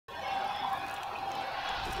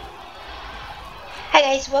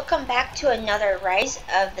Hi guys, welcome back to another Rise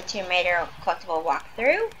of the Tomb Raider collectible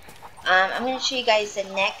walkthrough. I'm going to show you guys the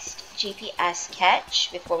next GPS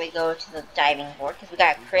catch before we go to the diving board, because we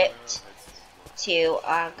got a crypt to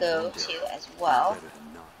go to as well.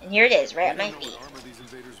 And here it is, right at my feet.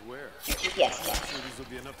 GPS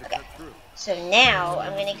catch. Okay, so now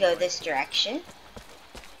I'm going to go this direction.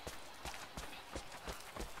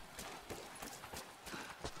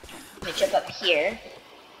 I'm going to jump up here.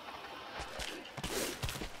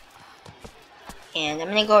 And I'm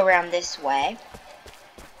going to go around this way.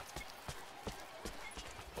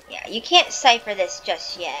 Yeah, you can't cipher this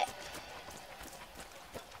just yet.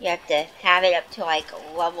 You have to have it up to like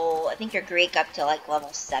level, I think your Greek up to like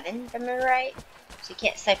level 7, if I remember right. So you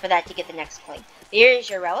can't cipher that to get the next coin. Here's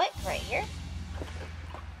your relic right here.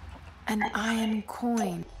 An iron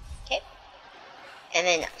coin. Okay. And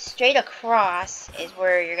then straight across is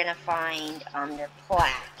where you're going to find your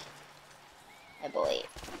plaque, I believe.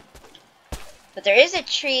 But there is a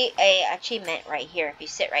achievement right here. If you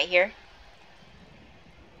sit right here,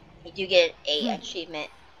 you do get a achievement.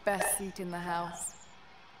 Best seat in the house.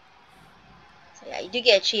 So yeah, you do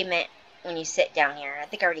get achievement when you sit down here. I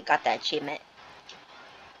think I already got that achievement.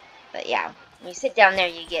 But yeah, when you sit down there,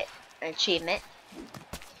 you get an achievement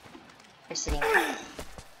for sitting down.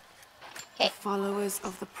 Okay. The followers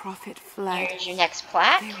of the Prophet fled. Here's your next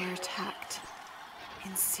plaque. They were attacked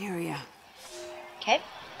in Syria. Okay.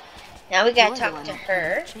 Now we gotta talk to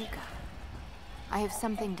her. I have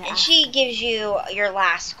something to and ask. She gives you your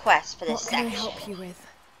last quest for this What can I section help you with?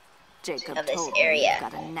 Jacob of this told area. Me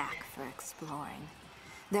you've got a knack for exploring.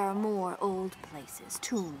 There are more old places,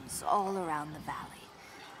 tombs all around the valley.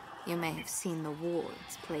 You may have seen the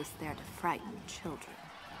wards placed there to frighten children.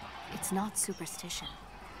 It's not superstition.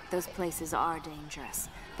 Those places are dangerous,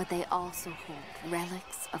 but they also hold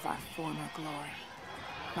relics of our former glory.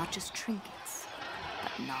 Not just trinkets,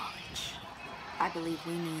 but knowledge. I believe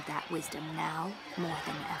we need that wisdom now more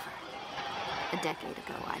than ever. A decade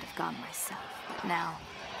ago, I'd have gone myself, but now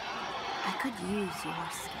I could use your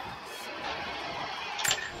skills.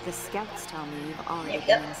 The scouts tell me you've already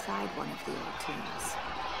been inside one of the old tombs.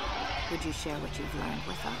 Would you share what you've learned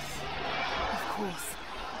with us? Of course.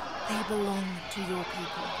 They belong to your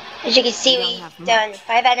people. As you can see, we've done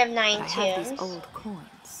 5 out of 9 I have tombs. these old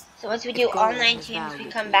coins. So once we do all 9 tombs, we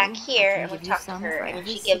come back here and we talk to her, and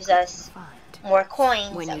she gives us more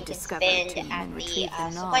coins that we can spend at the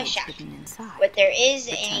supply shack. But there is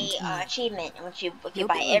a achievement, and if you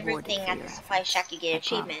buy everything at the supply shack, you get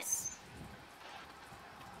achievements.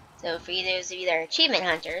 So for those of you that are achievement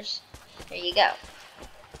hunters, there you go.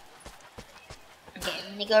 Okay,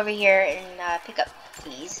 I'm gonna go over here and pick up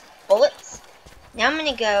these bullets. Now I'm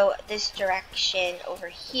gonna go this direction over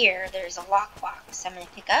here. There's a lockbox I'm gonna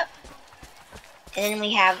pick up. And then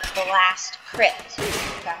we have the last crypt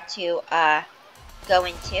we've got to go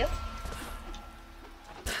into.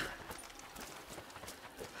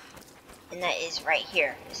 And that is right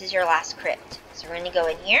here. This is your last crypt. So we're gonna go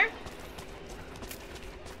in here.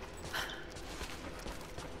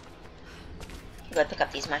 Go pick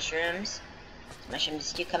up these mushrooms. These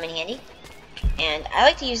mushrooms do come in handy. And I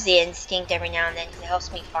like to use the instinct every now and then because it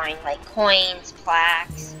helps me find like coins,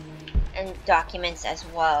 plaques, and documents as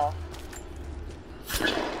well.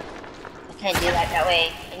 I kind of do that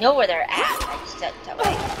way. I know where they're at. I just do it that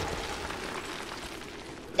way.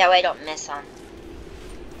 That way I don't miss them.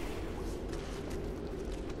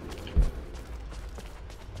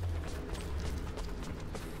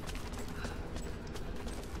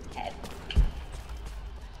 Okay.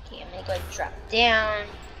 Okay, I'm gonna go ahead and drop down.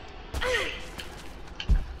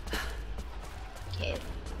 Okay,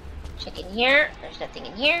 check in here. There's nothing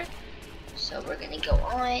in here. So we're gonna go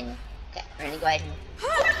on. Okay, we're gonna go ahead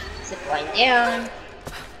and zip line down.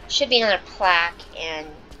 Should be another plaque, and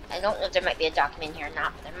I don't know if there might be a document here or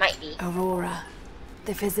not, but there might be. Aurora,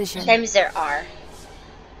 the physician. Sometimes there are.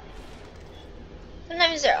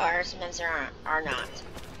 Sometimes there are, sometimes there are not.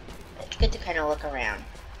 But it's good to kind of look around.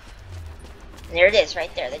 And there it is,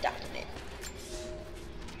 right there, the document.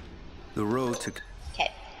 The road to...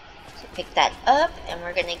 Okay, so pick that up, and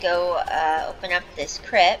we're gonna go open up this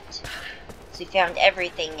crypt. So we found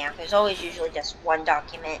everything now. There's always usually just one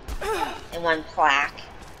document and one plaque.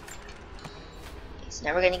 Okay, so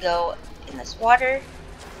now we're gonna go in this water,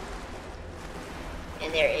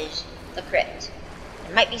 and there is the crypt.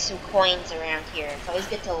 There might be some coins around here. It's always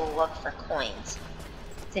good to look for coins,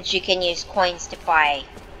 since you can use coins to buy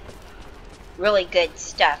really good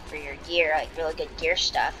stuff for your gear, like really good gear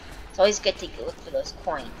stuff. It's always good to look for those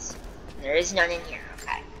coins. And there is none in here,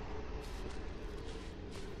 okay.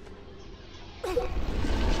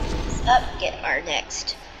 Let's up, get our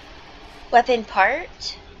next weapon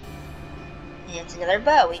part. And it's another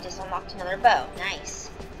bow. We just unlocked another bow. Nice.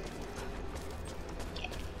 Okay.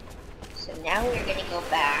 So now we're going to go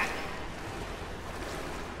back.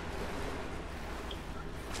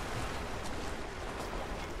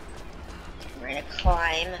 We're going to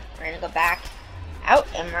climb. We're going to go back out.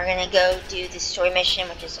 And we're going to go do the story mission,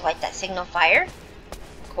 which is to light that signal fire.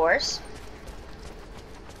 Of course.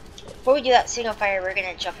 Before we do that signal fire, we're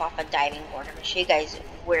going to jump off a diving board. I'm going to show you guys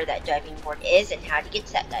where that diving board is and how to get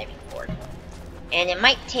to that diving board. And it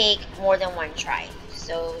might take more than one try.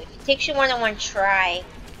 So if it takes you more than one try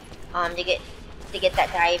to get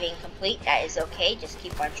that diving complete, that is okay. Just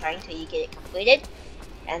keep on trying until you get it completed.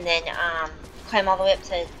 And then climb all the way up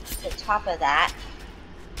to the top of that.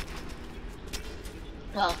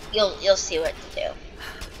 Well, you'll see what to do.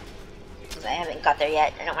 Because I haven't got there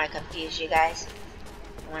yet. I don't want to confuse you guys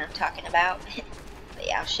on what I'm talking about. But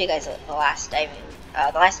yeah, I'll show you guys the last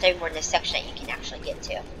diving board in this section that you can actually get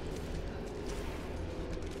to.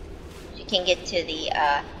 You can get to the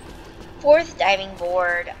 4th diving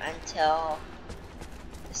board until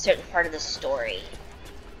a certain part of the story.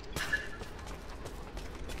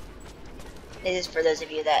 This is for those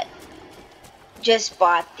of you that just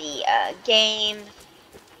bought the game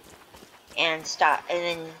and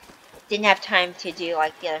then didn't have time to do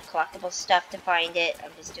like the other collectible stuff to find it.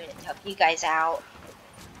 I'm just doing it to help you guys out.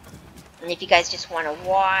 And if you guys just want to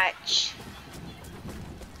watch,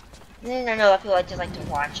 then I know a lot of people just like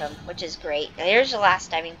to watch them, which is great. Now here's the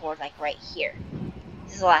last diving board, like right here.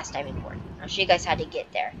 This is the last diving board. I'll show you guys how to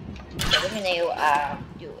get there. So we're going to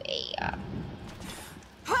do a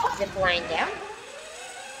zip line down.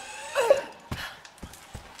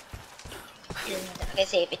 And like I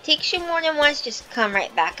say, if it takes you more than once, just come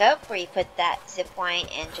right back up where you put that zip line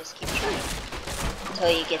and just keep trying until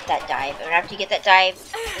you get that dive. And after you get that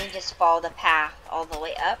dive, then you just follow the path all the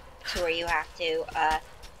way up to where you have to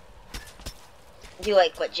do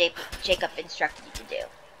like what Jacob instructed you to do.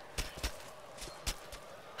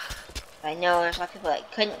 I know there's a lot of people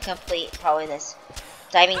that couldn't complete probably this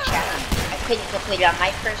diving challenge. I couldn't complete it on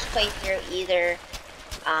my first playthrough either.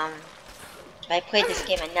 But I played this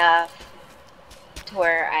game enough to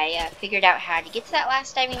where I figured out how to get to that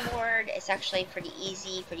last diving board. It's actually pretty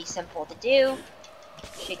easy, pretty simple to do.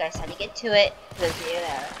 I'll show you guys how to get to it. For those of you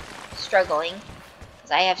that are struggling,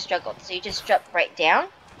 because I have struggled. So you just jump right down.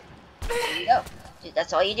 There you go.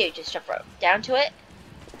 That's all you do. Just jump right down to it,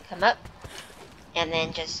 come up, and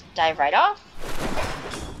then just dive right off.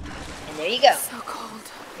 And there you go. So cold.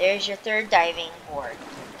 There's your 3rd diving board.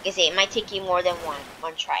 Like I say, it might take you more than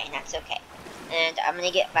one try, and that's okay. And I'm going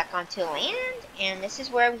to get back onto land, and this is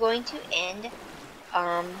where I'm going to end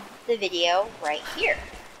the video right here.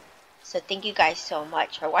 So thank you guys so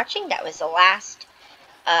much for watching. That was the last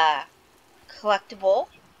collectible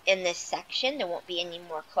in this section. There won't be any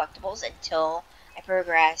more collectibles until I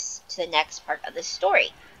progress to the next part of the story.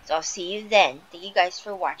 So I'll see you then. Thank you guys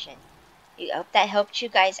for watching. I hope that helped you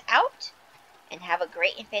guys out. And have a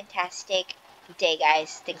great and fantastic day,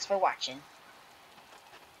 guys. Thanks for watching.